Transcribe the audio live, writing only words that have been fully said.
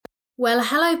Well,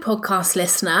 hello podcast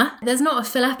listener. There's not a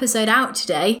full episode out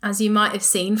today, as you might have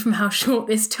seen from how short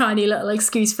this tiny little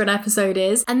excuse for an episode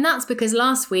is. And that's because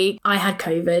last week I had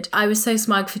COVID. I was so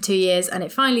smug for 2 years and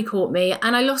it finally caught me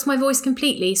and I lost my voice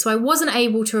completely. So I wasn't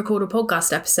able to record a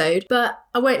podcast episode, but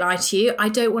I won't lie to you, I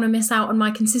don't want to miss out on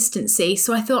my consistency.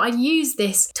 So I thought I'd use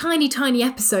this tiny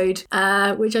episode,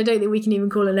 which I don't think we can even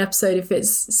call an episode if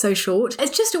it's so short.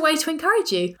 It's just a way to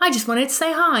encourage you. I just wanted to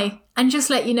say hi and just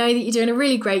let you know that you're doing a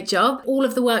really great job. All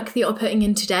of the work that you're putting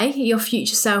in today, your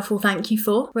future self will thank you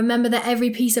for. Remember that every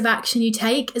piece of action you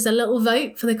take is a little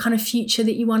vote for the kind of future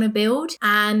that you want to build.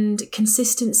 And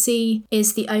consistency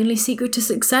is the only secret to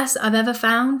success I've ever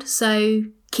found. So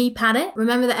keep at it.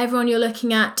 Remember that everyone you're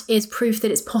looking at is proof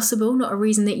that it's possible, not a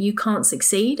reason that you can't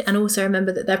succeed. And also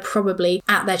remember that they're probably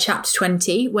at their chapter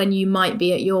 20 when you might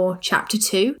be at your chapter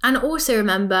 2. And also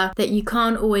remember that you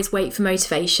can't always wait for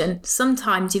motivation.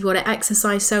 Sometimes you've got to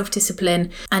exercise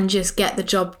self-discipline and just get the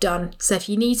job done. So if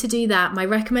you need to do that, my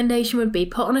recommendation would be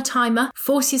put on a timer,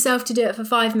 force yourself to do it for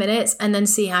 5 minutes and then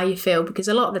see how you feel. Because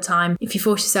a lot of the time, if you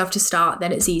force yourself to start,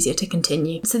 then it's easier to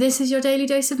continue. So this is your daily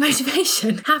dose of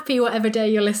motivation. Happy whatever day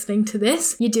you're listening to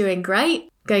this. You're doing great.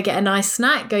 Go get a nice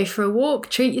snack, go for a walk,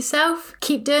 treat yourself,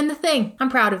 keep doing the thing.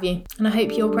 I'm proud of you and I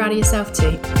hope you're proud of yourself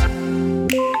too.